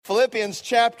Philippians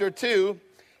chapter 2,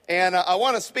 and I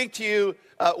want to speak to you.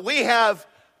 We have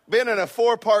been in a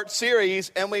four-part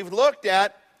series, and we've looked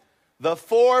at the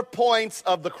 4 points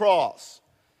of the cross.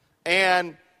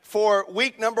 And for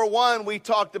week number 1, we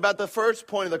talked about the first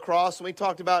point of the cross, and we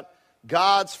talked about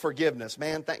God's forgiveness.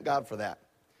 Man, thank God for that.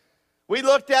 We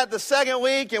looked at the second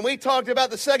week, and we talked about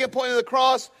the second point of the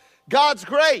cross, God's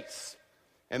grace.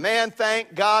 And man,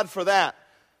 thank God for that.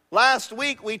 Last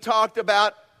week, we talked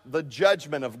about the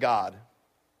judgment of God.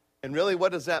 And really,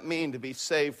 what does that mean to be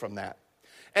saved from that?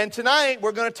 And tonight,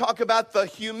 we're going to talk about the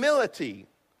humility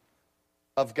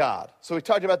of God. So we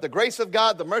talked about the grace of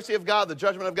God, the mercy of God, the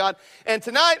judgment of God. And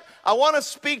tonight, I want to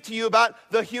speak to you about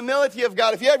the humility of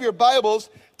God. If you have your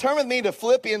Bibles, turn with me to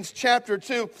Philippians chapter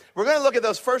 2. We're going to look at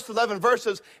those first 11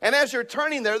 verses. And as you're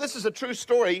turning there, this is a true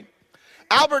story.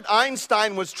 Albert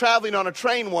Einstein was traveling on a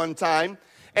train one time,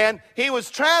 and he was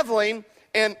traveling,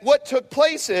 and what took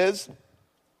place is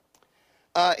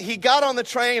he got on the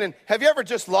train, and have you ever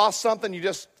just lost something? You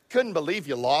just couldn't believe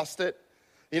you lost it.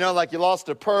 You know, like you lost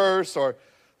a purse or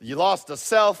you lost a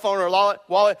cell phone or a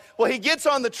wallet. Well, he gets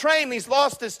on the train and he's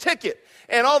lost his ticket.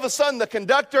 And all of a sudden the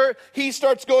conductor, he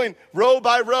starts going row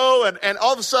by row. And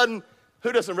all of a sudden,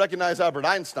 who doesn't recognize Albert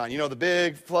Einstein? You know, the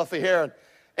big fluffy hair.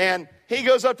 And he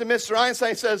goes up to Mr. Einstein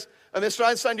and says, Mr.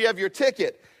 Einstein, do you have your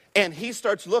ticket? And he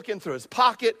starts looking through his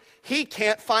pocket. He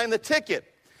can't find the ticket.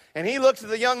 And he looks at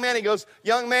the young man. He goes,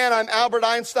 young man, I'm Albert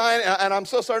Einstein, and I'm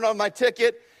so sorry I don't have my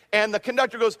ticket. And the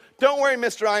conductor goes, don't worry,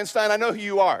 Mr. Einstein, I know who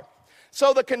you are.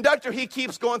 So the conductor, he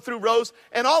keeps going through rows,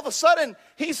 and all of a sudden,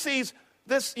 he sees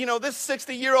this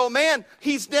 60-year-old man.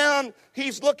 He's down,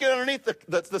 he's looking underneath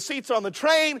the seats on the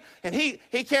train, and he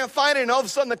can't find it. And all of a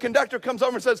sudden, the conductor comes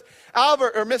over and says,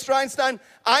 Albert, or Mr. Einstein,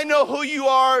 I know who you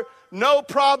are, no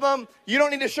problem. You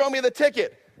don't need to show me the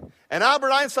ticket. And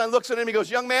Albert Einstein looks at him and he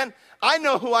goes, young man, I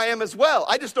know who I am as well.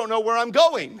 I just don't know where I'm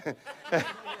going.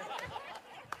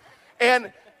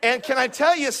 And can I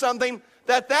tell you something?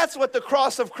 That's what the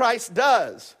cross of Christ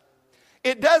does.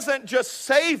 It doesn't just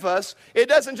save us. It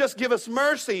doesn't just give us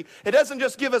mercy. It doesn't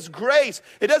just give us grace.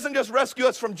 It doesn't just rescue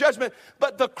us from judgment.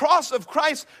 But the cross of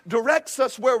Christ directs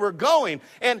us where we're going.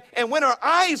 And when our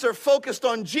eyes are focused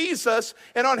on Jesus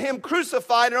and on Him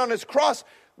crucified and on His cross,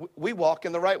 we walk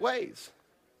in the right ways.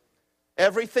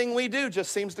 Everything we do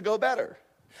just seems to go better.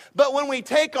 But when we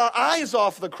take our eyes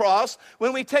off the cross,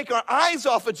 when we take our eyes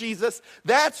off of Jesus,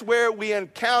 that's where we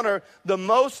encounter the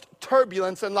most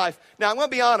turbulence in life. Now, I'm going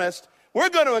to be honest. We're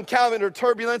going to encounter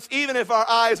turbulence even if our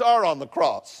eyes are on the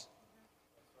cross.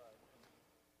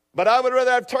 But I would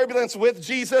rather have turbulence with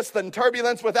Jesus than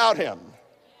turbulence without Him.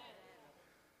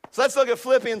 So let's look at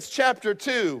Philippians chapter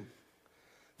 2,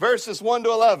 verses 1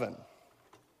 to 11.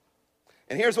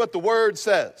 And here's what the Word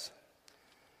says.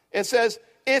 It says,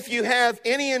 if you have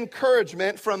any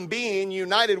encouragement from being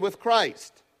united with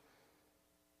Christ,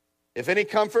 if any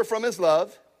comfort from His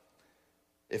love,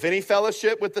 if any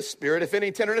fellowship with the Spirit, if any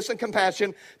tenderness and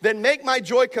compassion, then make my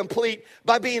joy complete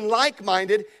by being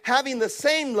like-minded, having the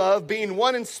same love, being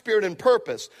one in spirit and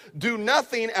purpose. Do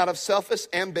nothing out of selfish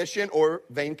ambition or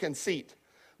vain conceit,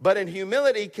 but in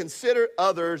humility consider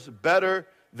others better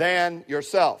than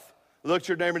yourself. Look at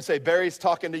your neighbor and say, Barry's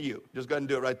talking to you. Just go ahead and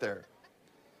do it right there.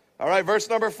 All right, verse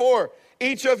number 4.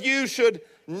 Each of you should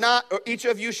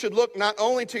look not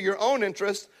only to your own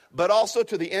interests, but also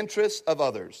to the interests of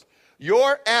others.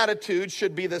 Your attitude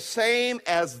should be the same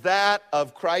as that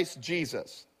of Christ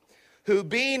Jesus, who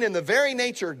being in the very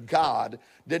nature God,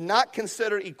 did not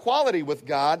consider equality with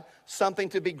God something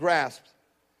to be grasped,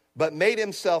 but made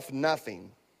Himself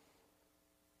nothing,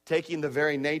 taking the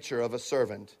very nature of a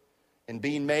servant, and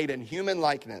being made in human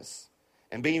likeness,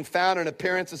 and being found in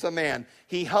appearance as a man,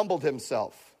 He humbled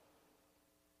Himself.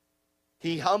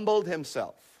 He humbled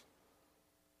Himself.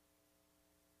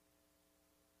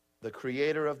 The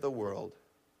Creator of the world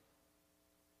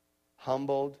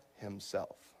humbled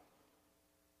Himself.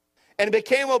 And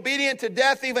became obedient to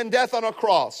death, even death on a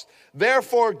cross.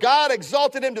 Therefore God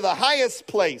exalted Him to the highest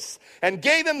place and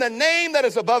gave Him the name that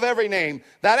is above every name,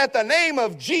 that at the name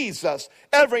of Jesus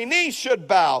every knee should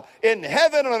bow in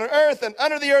heaven and on earth and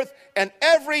under the earth, and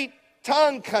every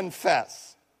tongue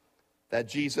confess that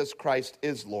Jesus Christ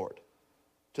is Lord,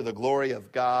 to the glory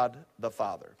of God the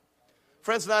Father.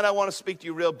 Friends, tonight I want to speak to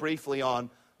you real briefly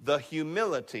on the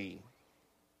humility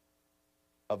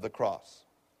of the cross.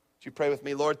 Would you pray with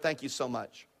me? Lord, thank you so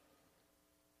much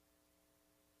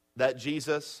that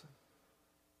Jesus,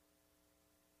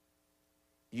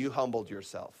 you humbled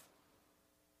yourself.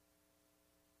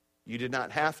 You did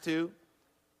not have to,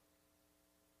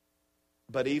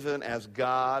 but even as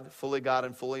God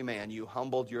and fully man, you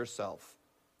humbled yourself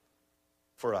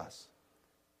for us.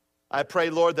 I pray,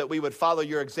 Lord, that we would follow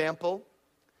your example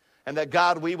and that,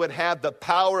 God, we would have the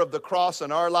power of the cross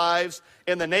in our lives.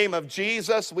 In the name of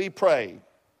Jesus, we pray.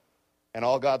 And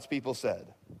all God's people said,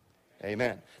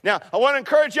 amen. Now, I want to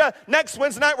encourage you, next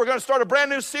Wednesday night, we're going to start a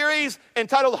brand new series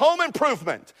entitled Home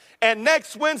Improvement. And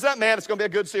next Wednesday, man, it's going to be a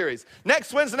good series.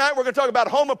 Next Wednesday night, we're going to talk about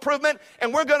home improvement,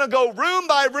 and we're going to go room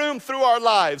by room through our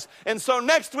lives. And so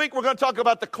next week, we're going to talk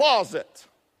about the closet.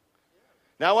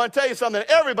 Now, I want to tell you something.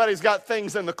 Everybody's got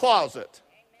things in the closet.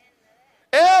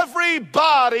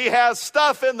 Everybody has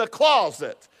stuff in the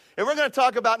closet. And we're going to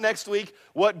talk about next week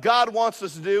what God wants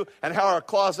us to do and how our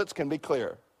closets can be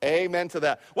clear. Amen to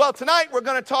that. Well, tonight we're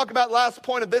going to talk about, last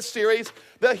point of this series,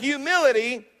 the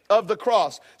humility of the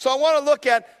cross. So I want to look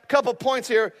at a couple points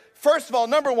here. First of all,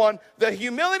 number one, the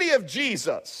humility of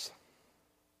Jesus.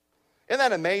 Isn't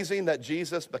that amazing that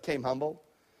Jesus became humble?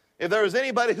 If there was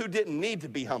anybody who didn't need to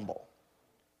be humble.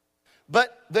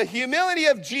 But the humility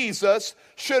of Jesus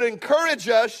should encourage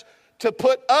us to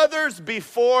put others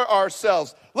before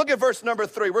ourselves. Look at verse number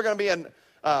 3. We're going to be in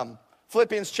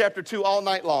Philippians chapter 2 all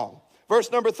night long.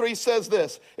 Verse number 3 says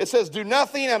this. It says, do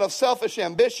nothing out of selfish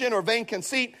ambition or vain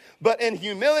conceit, but in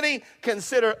humility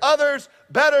consider others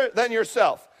better than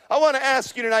yourself. I want to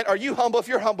ask you tonight, are you humble? If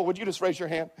you're humble, would you just raise your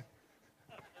hand?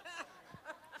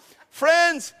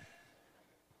 Friends,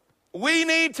 we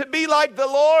need to be like the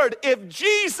Lord. If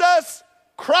Jesus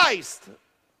Christ,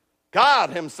 God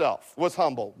himself, was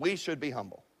humble, we should be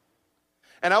humble.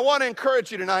 And I want to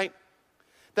encourage you tonight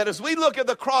that as we look at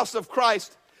the cross of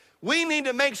Christ, we need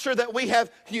to make sure that we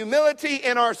have humility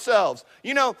in ourselves.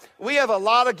 You know, we have a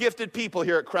lot of gifted people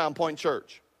here at Crown Point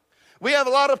Church. We have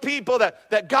a lot of people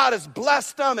that God has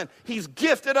blessed them and he's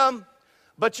gifted them.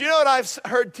 But you know what I've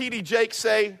heard T.D. Jakes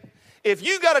say? If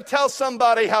you got to tell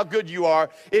somebody how good you are,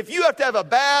 if you have to have a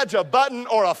badge, a button,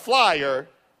 or a flyer,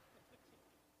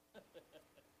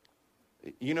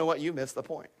 you know what? You missed the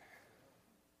point.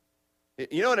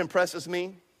 You know what impresses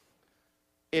me?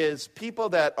 Is people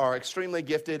that are extremely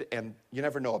gifted and you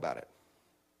never know about it.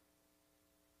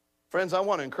 Friends, I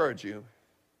want to encourage you.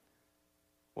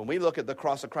 When we look at the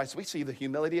cross of Christ, we see the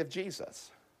humility of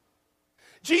Jesus.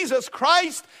 Jesus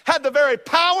Christ had the very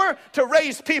power to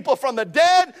raise people from the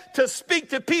dead, to speak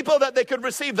to people that they could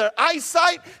receive their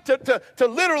eyesight, to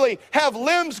literally have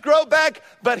limbs grow back,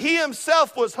 but he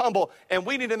himself was humble, and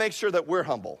we need to make sure that we're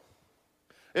humble.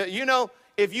 You know,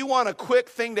 if you want a quick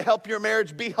thing to help your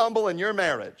marriage, be humble in your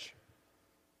marriage.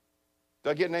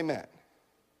 Do I get an amen?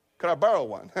 Could I borrow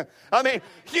one? I mean,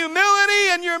 humility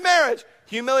in your marriage.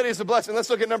 Humility is a blessing. Let's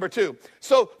look at number 2.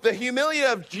 So the humility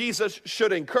of Jesus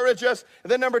should encourage us.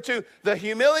 And then number 2, the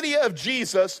humility of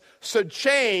Jesus should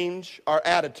change our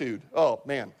attitude. Oh,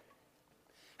 man.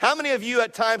 How many of you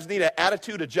at times need an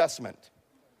attitude adjustment?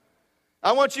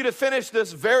 I want you to finish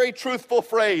this very truthful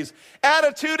phrase.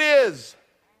 Attitude is.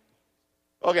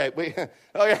 Okay,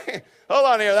 hold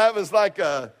on here. That was like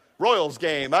a Royals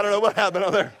game. I don't know what happened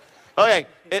on there. Okay,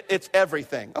 it's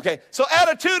everything. Okay, so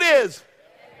attitude is.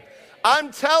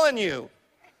 I'm telling you,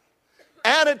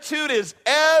 attitude is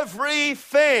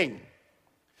everything.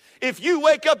 If you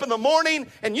wake up in the morning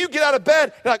and you get out of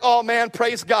bed, you're like, oh man,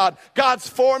 praise God. God's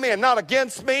for me and not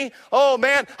against me. Oh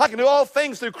man, I can do all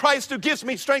things through Christ who gives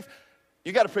me strength.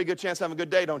 You got a pretty good chance to have a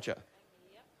good day, don't you?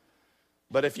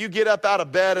 But if you get up out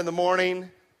of bed in the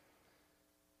morning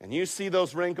and you see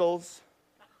those wrinkles,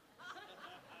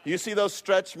 you see those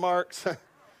stretch marks,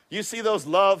 you see those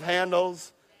love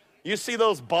handles, you see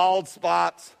those bald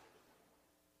spots,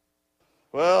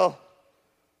 well,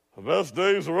 the best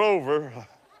days are over.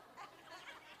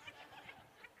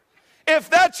 If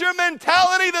that's your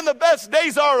mentality, then the best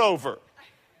days are over.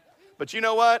 But you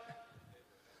know what?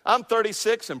 I'm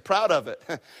 36 and proud of it.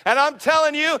 And I'm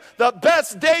telling you, the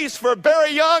best days for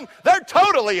Barry Young, they're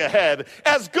totally ahead.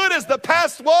 As good as the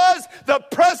past was, the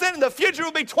present and the future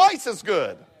will be twice as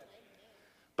good.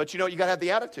 But you know, you got to have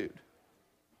the attitude.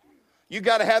 You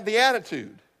got to have the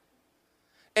attitude.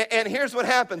 And here's what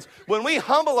happens. When we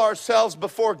humble ourselves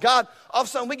before God, all of a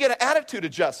sudden we get an attitude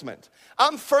adjustment.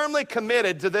 I'm firmly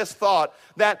committed to this thought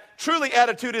that truly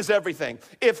attitude is everything.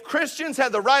 If Christians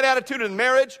had the right attitude in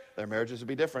marriage, their marriages would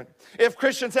be different. If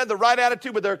Christians had the right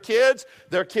attitude with their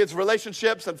kids'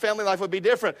 relationships and family life would be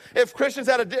different. If Christians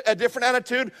had a different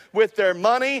attitude with their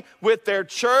money, with their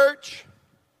church,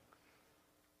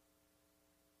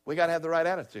 we got to have the right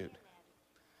attitude.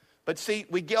 But see,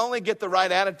 we only get the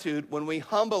right attitude when we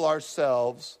humble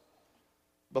ourselves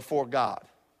before God.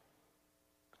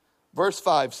 Verse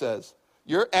 5 says,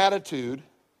 your attitude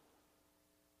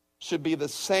should be the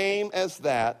same as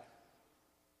that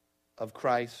of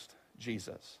Christ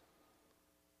Jesus.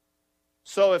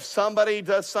 So if somebody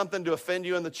does something to offend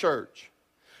you in the church,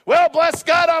 well, bless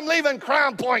God, I'm leaving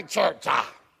Crown Point Church.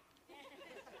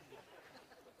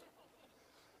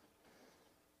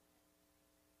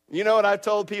 You know what I've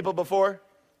told people before?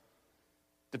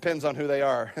 Depends on who they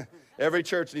are. Every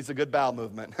church needs a good bowel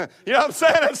movement. You know what I'm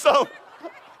saying? And so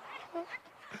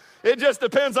it just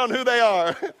depends on who they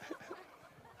are.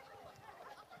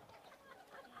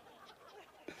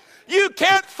 You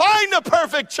can't find a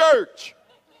perfect church.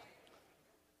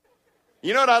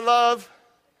 You know what I love?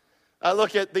 I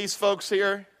look at these folks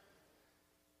here.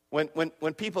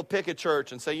 When people pick a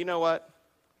church and say, you know what?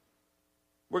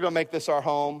 We're going to make this our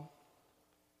home.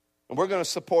 And we're going to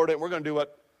support it. We're going to do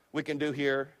what we can do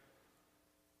here.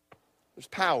 There's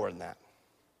power in that.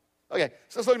 Okay,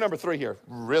 so let's look at number 3 here.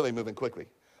 Really moving quickly.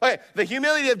 Okay, the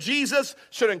humility of Jesus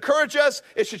should encourage us.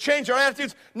 It should change our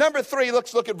attitudes. Number 3,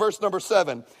 let's look at verse number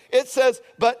 7. It says,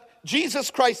 but Jesus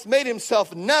Christ made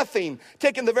himself nothing,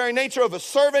 taking the very nature of a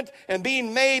servant and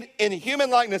being made in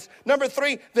human likeness. Number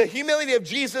 3, the humility of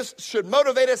Jesus should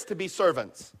motivate us to be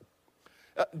servants.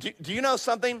 Do you know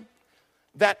something?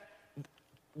 That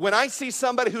when I see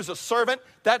somebody who's a servant,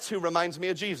 that's who reminds me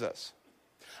of Jesus.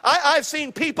 I've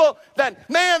seen people that,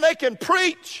 man, they can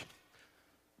preach,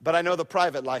 but I know the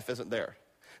private life isn't there.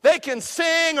 They can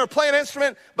sing or play an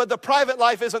instrument, but the private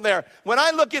life isn't there. When I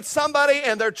look at somebody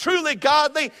and they're truly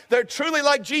godly, they're truly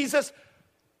like Jesus,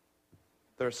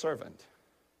 they're a servant.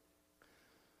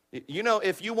 You know,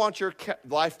 if you want your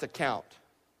life to count,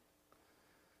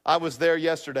 I was there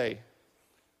yesterday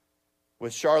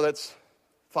with Charlotte's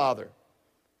father,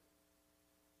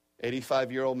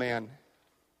 85-year-old man.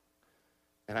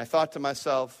 And I thought to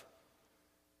myself,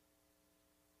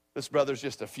 this brother's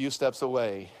just a few steps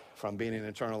away from being in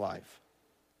eternal life.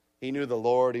 He knew the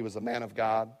Lord. He was a man of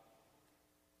God.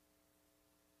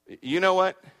 You know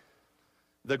what?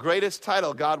 The greatest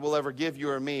title God will ever give you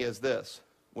or me is this,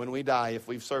 when we die, if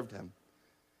we've served him.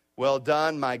 Well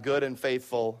done, my good and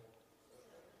faithful.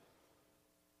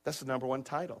 That's the number 1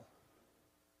 title.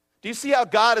 Do you see how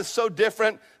God is so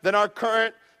different than our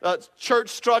current church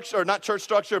structure, or not church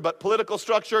structure, but political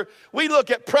structure? We look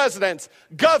at presidents,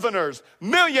 governors,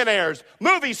 millionaires,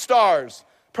 movie stars,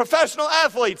 professional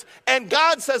athletes, and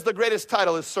God says the greatest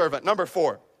title is servant. Number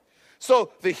 4.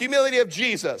 So the humility of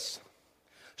Jesus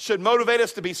should motivate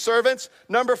us to be servants.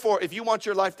 Number 4, if you want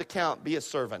your life to count, be a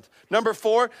servant. Number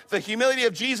 4, the humility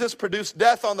of Jesus produced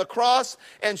death on the cross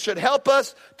and should help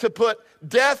us to put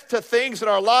death to things in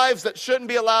our lives that shouldn't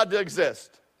be allowed to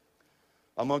exist.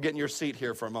 I'm going to get in your seat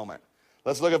here for a moment.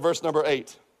 Let's look at verse number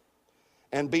 8.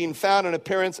 And being found in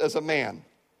appearance as a man,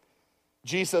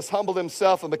 Jesus humbled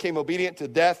himself and became obedient to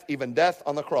death, even death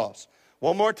on the cross.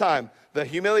 One more time. The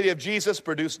humility of Jesus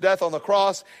produced death on the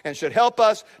cross and should help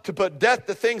us to put death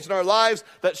to things in our lives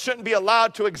that shouldn't be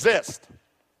allowed to exist.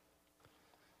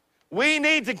 We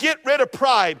need to get rid of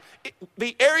pride.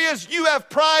 The areas you have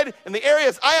pride and the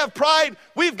areas I have pride,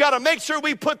 we've got to make sure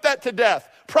we put that to death.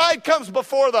 Pride comes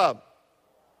before the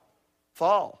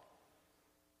fall.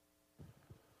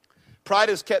 Pride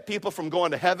has kept people from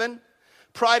going to heaven.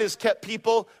 Pride has kept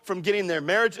people from getting their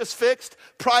marriages fixed.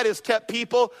 Pride has kept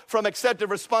people from accepting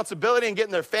responsibility and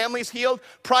getting their families healed.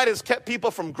 Pride has kept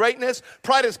people from greatness.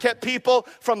 Pride has kept people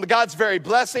from God's very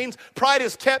blessings. Pride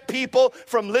has kept people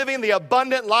from living the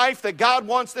abundant life that God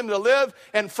wants them to live.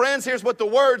 And friends, here's what the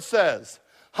word says.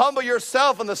 Humble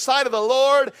yourself in the sight of the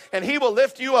Lord, and he will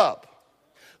lift you up.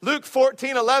 Luke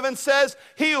 14:11 says,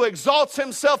 he who exalts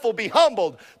himself will be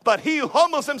humbled, but he who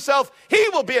humbles himself, he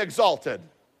will be exalted.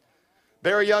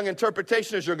 Very young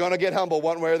interpretation is you're going to get humble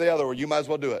one way or the other, or you might as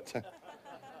well do it.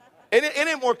 Isn't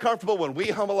it more comfortable when we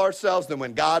humble ourselves than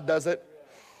when God does it?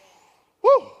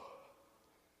 Woo!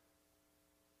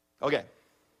 Okay.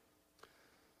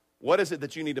 What is it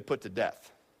that you need to put to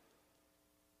death?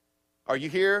 Are you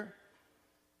here?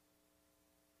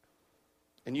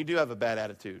 And you do have a bad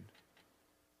attitude.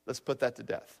 Let's put that to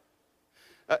death.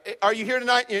 Are you here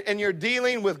tonight and you're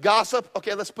dealing with gossip?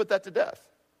 Okay, let's put that to death.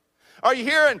 Are you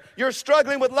here and you're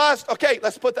struggling with lust? Okay,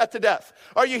 let's put that to death.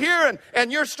 Are you here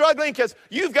and you're struggling because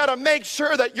you've got to make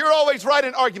sure that you're always right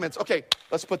in arguments? Okay,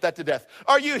 let's put that to death.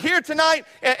 Are you here tonight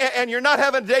and you're not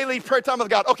having daily prayer time with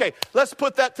God? Okay, let's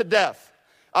put that to death.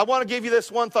 I want to give you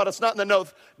this one thought. It's not in the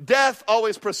notes. Death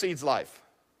always precedes life.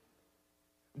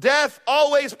 Death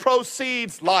always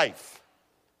precedes life.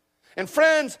 And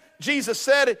friends, Jesus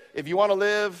said, if you want to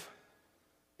live,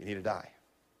 you need to die.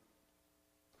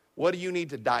 What do you need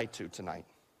to die to tonight?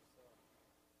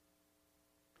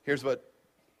 Here's what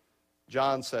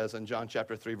John says in John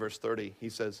chapter 3, verse 30. He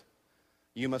says,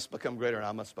 you must become greater and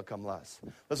I must become less.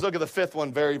 Let's look at the fifth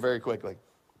one very, very quickly.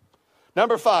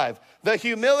 Number 5, the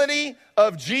humility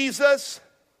of Jesus.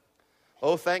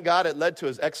 Oh, thank God it led to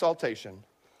his exaltation.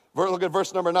 Look at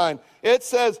verse number 9. It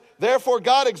says, therefore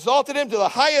God exalted him to the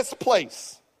highest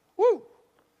place. Woo.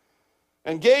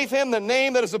 And gave him the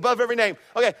name that is above every name.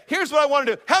 Okay, here's what I want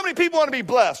to do. How many people want to be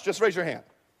blessed? Just raise your hand.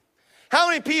 How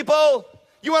many people,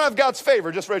 you want to have God's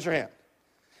favor? Just raise your hand.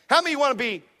 How many want to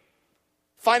be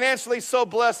financially so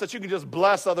blessed that you can just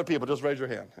bless other people? Just raise your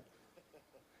hand.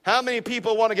 How many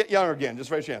people want to get younger again?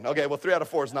 Just raise your hand. Okay, well, 3 out of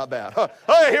 4 is not bad.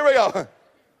 Okay, here we go.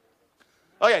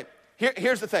 Okay,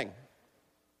 here's the thing.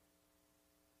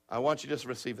 I want you to just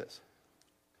receive this.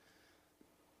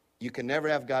 You can never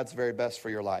have God's very best for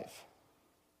your life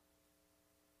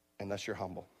unless you're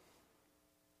humble.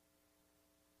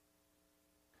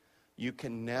 You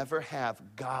can never have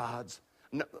God's.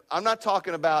 No, I'm not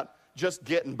talking about just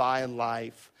getting by in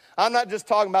life. I'm not just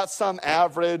talking about some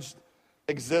average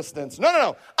existence.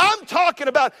 No. I'm talking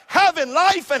about having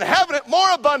life and having it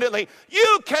more abundantly.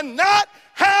 You cannot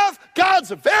have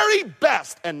God's very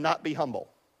best and not be humble.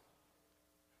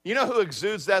 You know who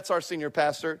exudes that's our senior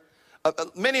pastor.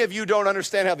 Many of you don't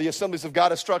understand how the Assemblies of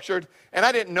God is structured, and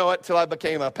I didn't know it till I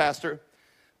became a pastor.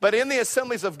 But in the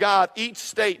Assemblies of God, each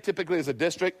state typically is a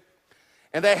district,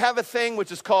 and they have a thing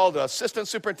which is called an assistant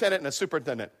superintendent and a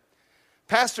superintendent.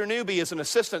 Pastor Newby is an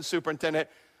assistant superintendent.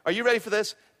 Are you ready for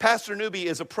this? Pastor Newby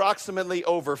is approximately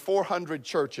over 400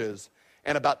 churches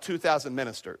and about 2,000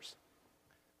 ministers.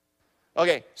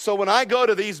 Okay, so when I go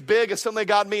to these big Assembly of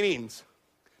God meetings,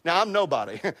 now I'm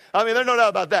nobody. I mean, there's no doubt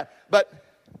about that. But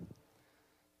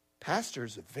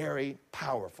pastor's very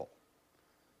powerful.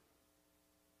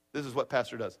 This is what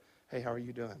pastor does. Hey, how are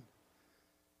you doing?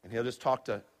 And he'll just talk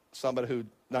to somebody who's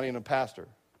not even a pastor.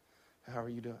 How are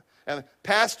you doing? And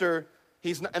pastor,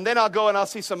 and then I'll go and I'll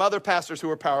see some other pastors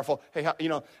who are powerful. Hey, they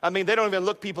don't even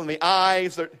look people in the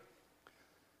eyes.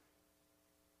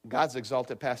 God's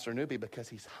exalted Pastor Newby because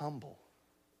he's humble.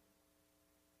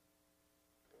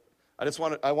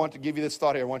 I want to give you this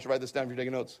thought here. I want you to write this down if you're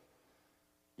taking notes.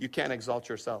 You can't exalt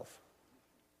yourself.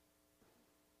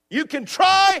 You can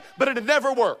try, but it'll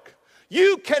never work.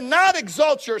 You cannot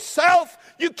exalt yourself.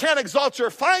 You can't exalt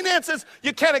your finances.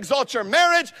 You can't exalt your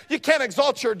marriage. You can't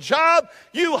exalt your job.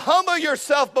 You humble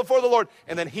yourself before the Lord,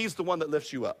 and then he's the one that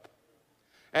lifts you up.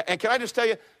 And can I just tell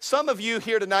you, some of you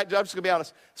here tonight, I'm just going to be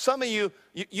honest, some of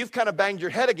you've kind of banged your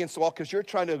head against the wall because you're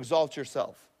trying to exalt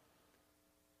yourself.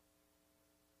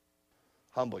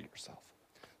 Humble yourself.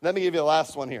 Let me give you the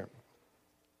last one here.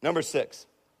 Number 6,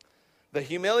 the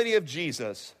humility of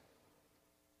Jesus.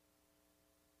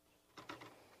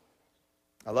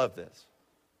 I love this.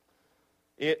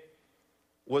 It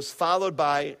was followed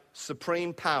by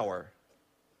supreme power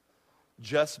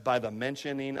just by the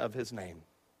mentioning of his name.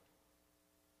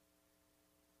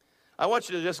 I want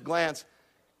you to just glance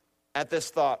at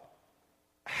this thought.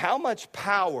 How much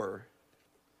power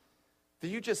do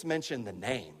you just mention the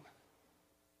name?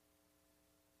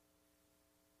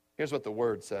 Here's what the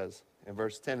word says in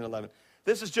verse 10 and 11.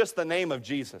 This is just the name of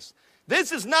Jesus.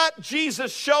 This is not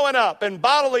Jesus showing up in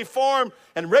bodily form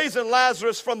and raising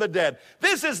Lazarus from the dead.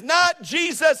 This is not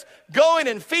Jesus going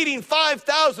and feeding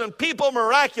 5,000 people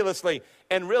miraculously.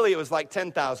 And really it was like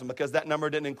 10,000 because that number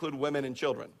didn't include women and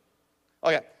children.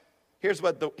 Okay, here's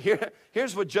what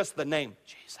just the name,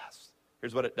 Jesus.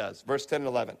 Here's what it does. Verse 10 and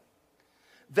 11.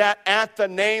 That at the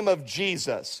name of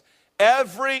Jesus,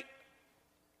 every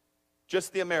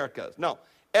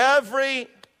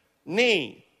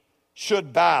knee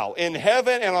should bow in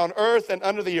heaven and on earth and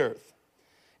under the earth,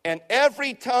 and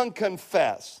every tongue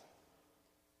confess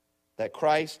that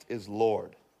Christ is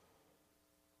Lord,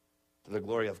 to the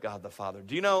glory of God the Father.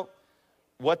 Do you know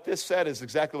what this said is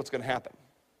exactly what's going to happen?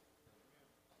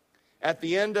 At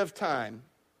the end of time,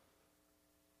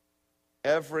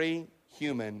 every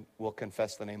human will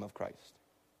confess the name of Christ.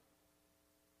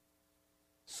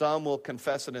 Some will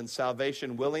confess it in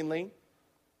salvation willingly,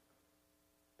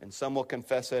 and some will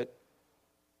confess it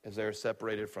as they are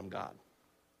separated from God.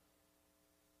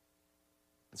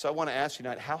 And so I want to ask you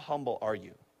tonight, how humble are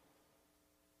you?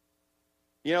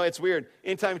 You know, it's weird.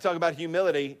 Anytime you talk about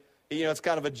humility, it's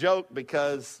kind of a joke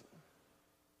because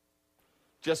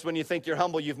just when you think you're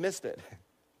humble, you've missed it.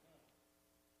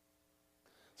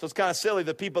 So it's kind of silly.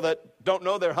 The people that don't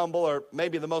know they're humble are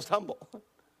maybe the most humble.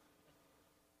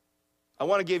 I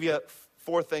want to give you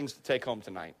 4 things to take home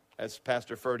tonight as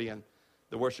Pastor Ferdy and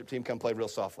the worship team come play real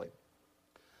softly.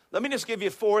 Let me just give you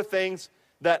 4 things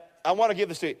that I want to give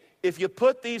this to you. If you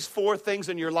put these 4 things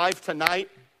in your life tonight,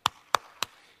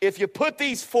 if you put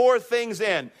these 4 things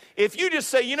in, if you just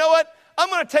say, you know what, I'm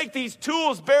going to take these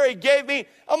tools Barry gave me.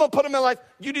 I'm going to put them in life.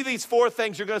 You do these 4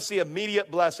 things, you're going to see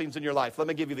immediate blessings in your life. Let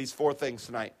me give you these 4 things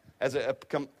tonight as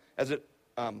it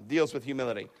deals with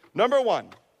humility. Number 1,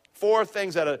 4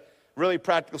 things that are really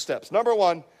practical steps. Number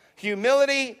 1,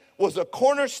 humility was a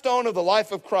cornerstone of the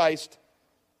life of Christ,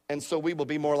 and so we will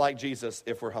be more like Jesus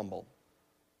if we're humble.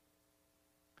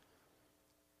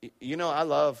 You know, I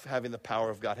love having the power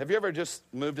of God. Have you ever just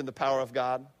moved in the power of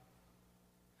God?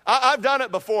 I've done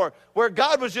it before, where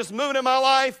God was just moving in my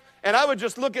life, and I would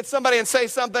just look at somebody and say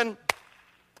something.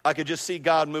 I could just see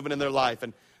God moving in their life,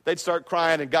 and they'd start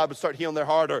crying, and God would start healing their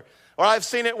heart. Or I've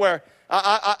seen it where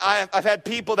I've had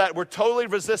people that were totally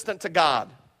resistant to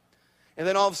God, and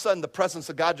then all of a sudden, the presence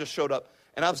of God just showed up,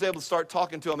 and I was able to start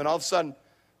talking to them, and all of a sudden,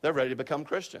 they're ready to become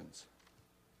Christians.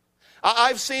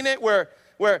 I've seen it where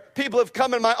people have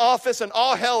come in my office, and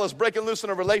all hell is breaking loose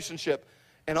in a relationship,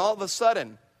 and all of a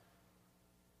sudden,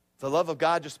 the love of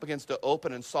God just begins to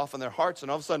open and soften their hearts,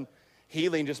 and all of a sudden,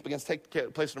 healing just begins to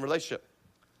take place in a relationship.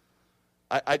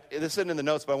 This isn't in the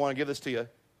notes, but I want to give this to you.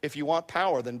 If you want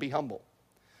power, then be humble.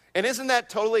 And isn't that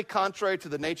totally contrary to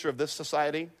the nature of this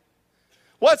society?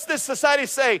 What's this society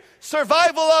say?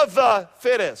 Survival of the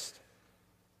fittest.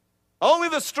 Only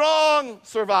the strong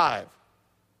survive.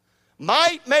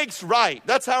 Might makes right.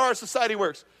 That's how our society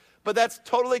works. But that's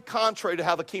totally contrary to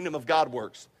how the kingdom of God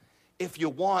works. If you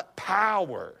want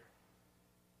power,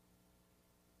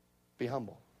 be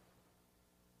humble.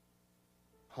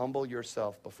 Humble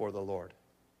yourself before the Lord.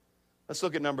 Let's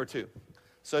look at number 2.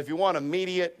 So if you want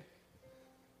immediate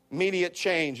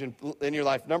change in your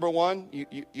life, number 1,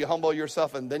 you humble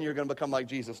yourself, and then you're going to become like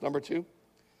Jesus. Number 2,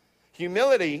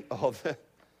 humility.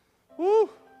 Woo!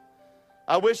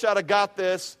 I wish I'd have got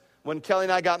this when Kelly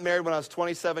and I got married when I was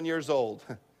 27 years old.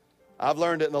 I've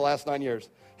learned it in the last 9 years.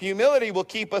 Humility will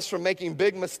keep us from making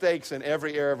big mistakes in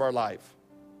every area of our life.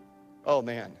 Oh,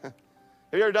 man. Have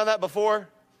you ever done that before?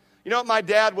 You know what my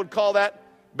dad would call that?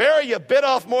 Barry, you bit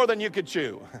off more than you could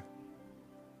chew.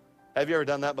 Have you ever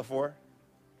done that before?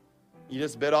 You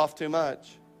just bit off too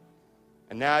much.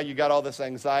 And now you got all this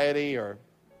anxiety, or,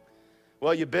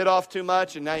 well, you bit off too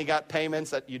much and now you got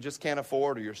payments that you just can't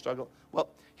afford, or you're struggling. Well,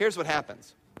 here's what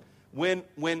happens. When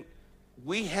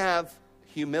we have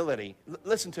humility,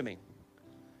 listen to me,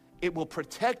 it will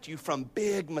protect you from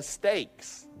big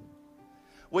mistakes.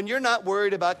 When you're not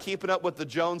worried about keeping up with the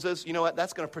Joneses, you know what?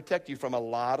 That's going to protect you from a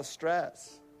lot of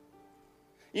stress.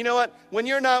 You know what? When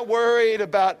you're not worried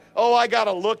about, oh, I got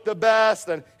to look the best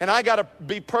and I got to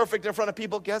be perfect in front of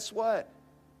people, guess what?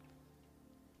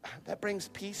 That brings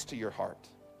peace to your heart.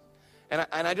 And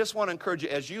I just want to encourage you,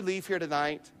 as you leave here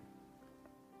tonight,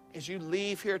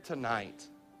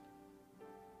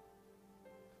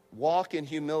 walk in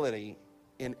humility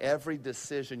in every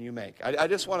decision you make. I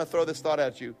just want to throw this thought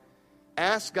at you.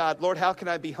 Ask God, Lord, how can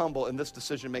I be humble in this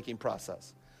decision-making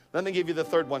process? Let me give you the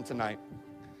 3rd one tonight.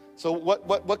 So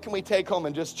what can we take home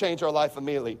and just change our life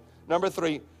immediately? Number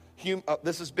 3,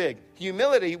 this is big.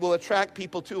 Humility will attract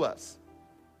people to us.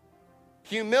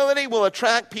 Humility will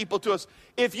attract people to us.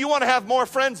 If you want to have more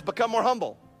friends, become more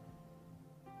humble.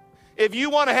 If you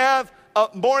want to have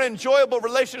more enjoyable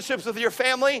relationships with your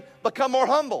family, become more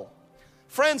humble.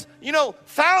 Friends, you know,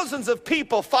 thousands of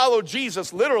people follow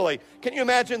Jesus, literally. Can you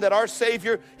imagine that our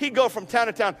Savior, he'd go from town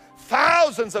to town,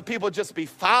 thousands of people just be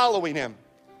following him.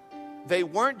 They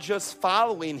weren't just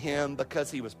following him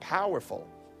because he was powerful.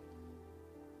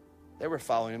 They were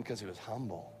following him because he was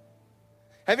humble.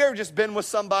 Have you ever just been with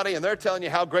somebody and they're telling you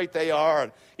how great they are?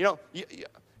 And, you know,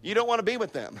 you don't want to be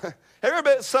with them. Have you ever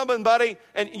been with somebody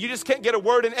and you just can't get a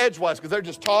word in edgewise because they're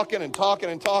just talking and talking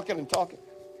and talking and talking?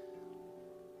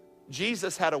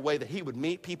 Jesus had a way that he would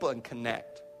meet people and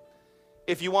connect.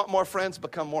 If you want more friends,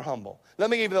 become more humble. Let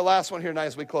me give you the last one here tonight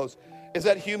as we close. Is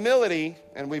that humility,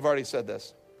 and we've already said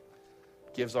this,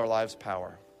 gives our lives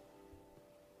power.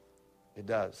 It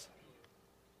does.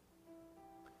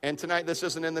 And tonight, this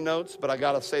isn't in the notes, but I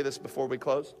got to say this before we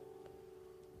close.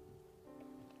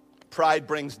 Pride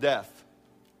brings death.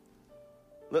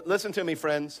 Listen to me,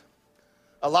 friends.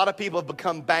 A lot of people have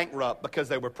become bankrupt because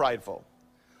they were prideful.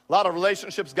 A lot of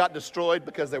relationships got destroyed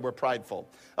because they were prideful.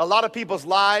 A lot of people's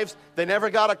lives, they never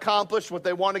got accomplished what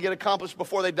they wanted to get accomplished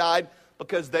before they died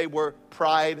because they were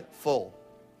prideful.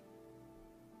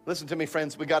 Listen to me,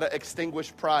 friends. We got to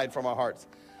extinguish pride from our hearts.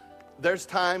 There's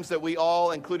times that we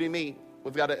all, including me,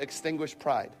 we've got to extinguish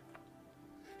pride.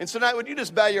 And so tonight, would you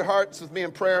just bow your hearts with me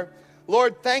in prayer?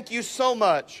 Lord, thank you so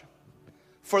much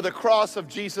for the cross of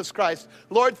Jesus Christ.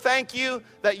 Lord, thank you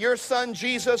that your son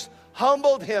Jesus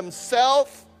humbled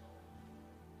himself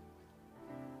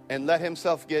and let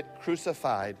himself get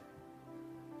crucified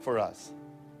for us.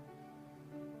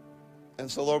 And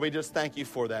so, Lord, we just thank you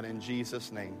for that in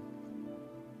Jesus' name.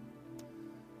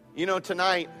 You know,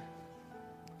 tonight,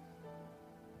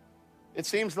 it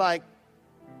seems like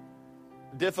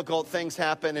difficult things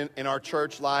happen in our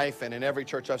church life and in every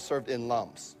church I've served in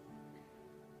lumps.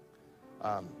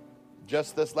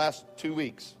 Just this last 2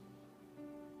 weeks,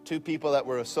 2 people that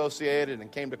were associated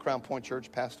and came to Crown Point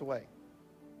Church passed away.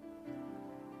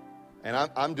 And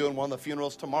I'm doing one of the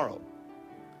funerals tomorrow.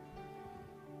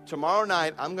 Tomorrow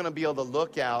night, I'm going to be able to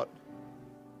look out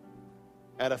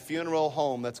at a funeral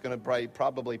home that's going to be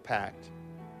probably packed.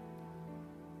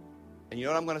 And you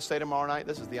know what I'm going to say tomorrow night?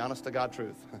 This is the honest to God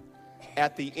truth.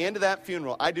 At the end of that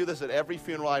funeral, I do this at every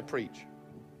funeral I preach.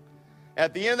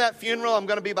 At the end of that funeral, I'm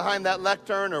going to be behind that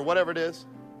lectern or whatever it is.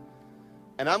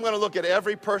 And I'm going to look at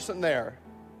every person there.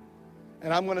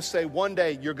 And I'm going to say, one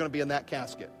day, you're going to be in that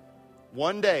casket.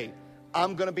 One day,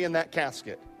 I'm going to be in that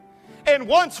casket. And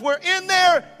once we're in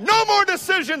there, no more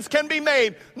decisions can be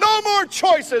made. No more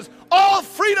choices. All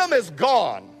freedom is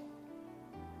gone.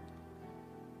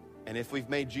 And if we've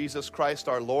made Jesus Christ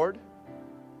our Lord,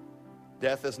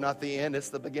 death is not the end, it's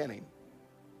the beginning.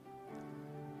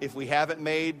 If we haven't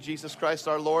made Jesus Christ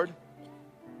our Lord,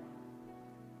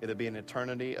 it'll be an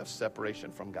eternity of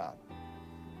separation from God.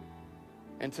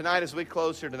 And tonight, as we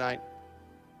close here tonight,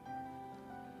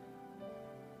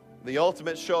 the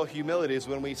ultimate show of humility is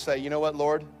when we say, you know what,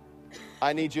 Lord?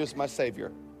 I need you as my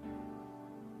Savior.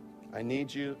 I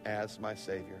need you as my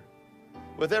Savior.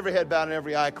 With every head bowed and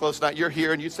every eye closed tonight, you're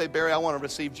here and you say, Barry, I want to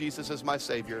receive Jesus as my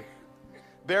Savior.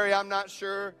 Barry, I'm not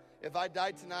sure if I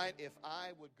died tonight, if I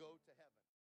would go